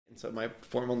So my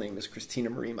formal name is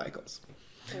Christina Marie Michaels.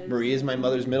 Marie is my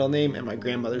mother's middle name and my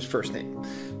grandmother's first name.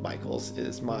 Michaels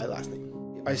is my last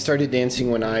name. I started dancing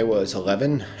when I was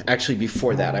 11. Actually,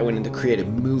 before that, I went into creative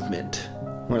movement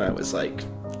when I was like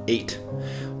 8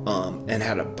 and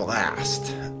had a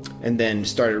blast. And then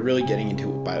started really getting into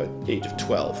it by the age of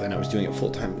 12, and I was doing it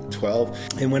full-time at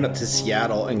 12, and went up to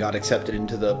Seattle and got accepted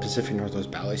into the Pacific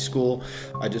Northwest Ballet School.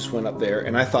 I just went up there,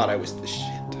 and I thought I was the shit.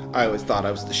 I always thought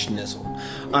I was the schnizzle.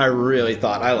 I really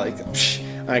thought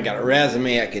I got a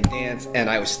resume, I could dance, and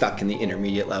I was stuck in the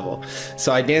intermediate level.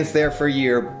 So I danced there for a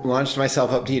year, launched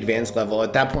myself up to the advanced level.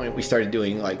 At that point, we started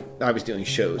doing, I was doing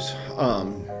shows.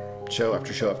 Show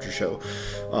after show after show,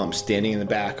 standing in the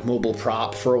back, mobile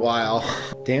prop for a while.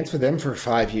 Danced with them for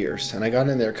 5 years, and I got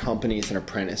in their company as an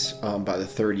apprentice by the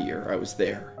 3rd year I was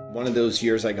there. One of those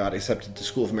years I got accepted to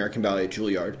School of American Ballet at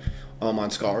Juilliard on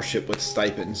scholarship with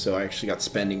stipend, so I actually got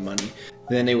spending money.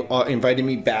 Then they invited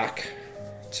me back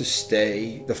to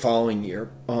stay the following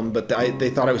year, but they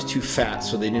thought I was too fat,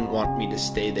 so they didn't want me to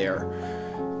stay there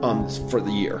for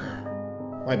the year.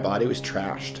 My body was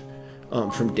trashed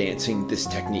from dancing this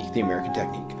technique, the American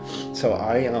technique. So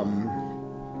I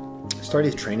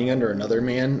started training under another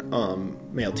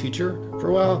male teacher for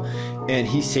a while, and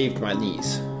he saved my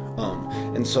knees.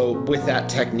 And so with that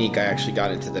technique, I actually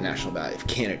got into the National Ballet of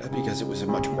Canada because it was a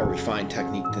much more refined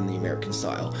technique than the American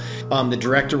style. The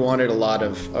director wanted a lot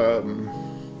of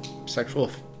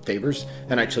sexual favors,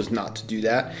 and I chose not to do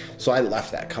that. So I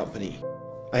left that company.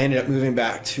 I ended up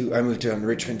I moved to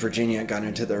Richmond, Virginia, got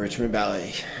into the Richmond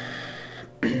Ballet.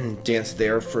 Danced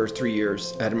there for 3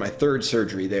 years. I had my 3rd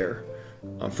surgery there.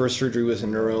 First surgery was a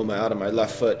neuroma out of my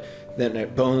left foot, then a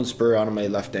bone spur out of my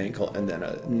left ankle, and then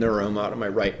a neuroma out of my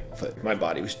right foot. My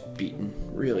body was beaten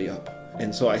really up.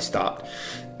 And so I stopped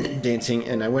dancing,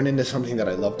 and I went into something that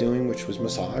I loved doing, which was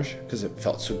massage, because it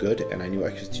felt so good, and I knew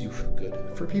I could do good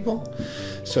for people.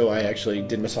 So I actually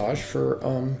did massage for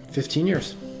 15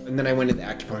 years. And then I went into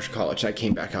acupuncture college. I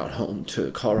came back out home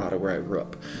to Colorado where I grew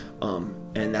up.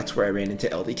 And that's where I ran into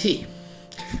LDT.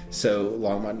 So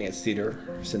Longmont Dance Theater,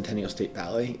 Centennial State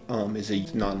Ballet, is a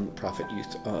non-profit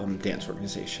youth dance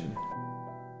organization.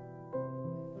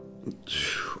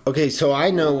 Okay, so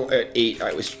I know at 8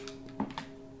 I was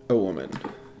a woman.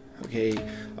 Okay,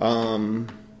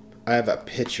 I have a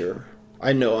picture.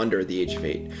 I know under the age of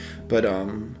 8, but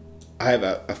I have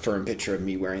a firm picture of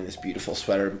me wearing this beautiful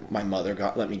sweater my mother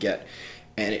let me get,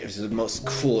 and it was the most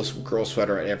coolest girl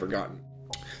sweater I'd ever gotten.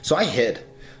 So I hid.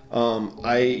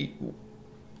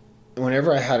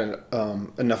 Whenever I had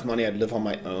enough money, I'd live on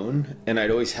my own, and I'd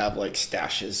always have like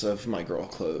stashes of my girl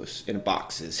clothes in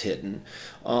boxes hidden.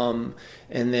 And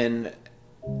then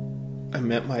I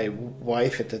met my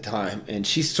wife at the time, and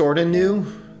she sort of knew,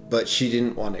 but she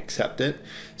didn't want to accept it.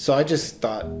 So I just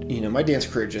thought, my dance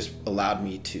career just allowed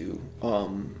me to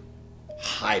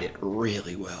hide it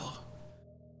really well.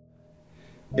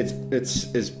 It's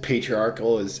as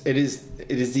patriarchal as it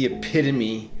is the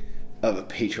epitome of a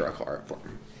patriarchal art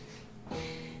form.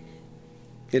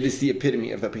 It is the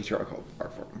epitome of a patriarchal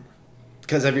art form.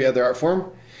 Because every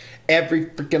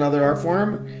freaking other art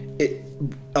form, it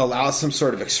allows some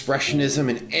sort of expressionism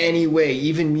in any way.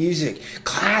 Even music,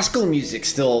 classical music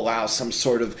still allows some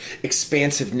sort of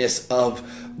expansiveness of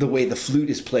the way the flute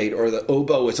is played or the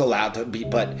oboe is allowed to be,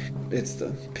 but it's the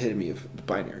epitome of the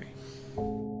binary.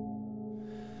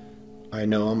 I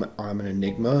know I'm an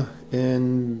enigma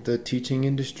in the teaching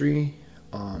industry.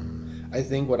 I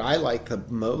think what I like the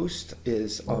most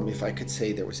is, if I could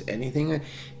say there was anything,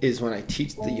 is when I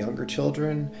teach the younger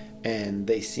children and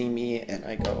they see me and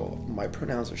I go, my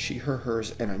pronouns are she, her,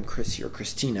 hers, and I'm Chrissy or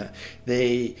Christina.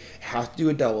 They have to do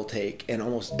a double take, and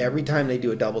almost every time they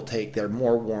do a double take, they're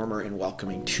more warmer and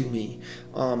welcoming to me.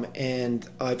 And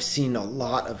I've seen a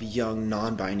lot of young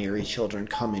non-binary children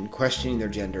come in questioning their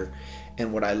gender,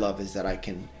 and what I love is that I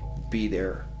can be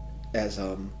there as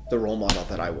the role model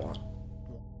that I want.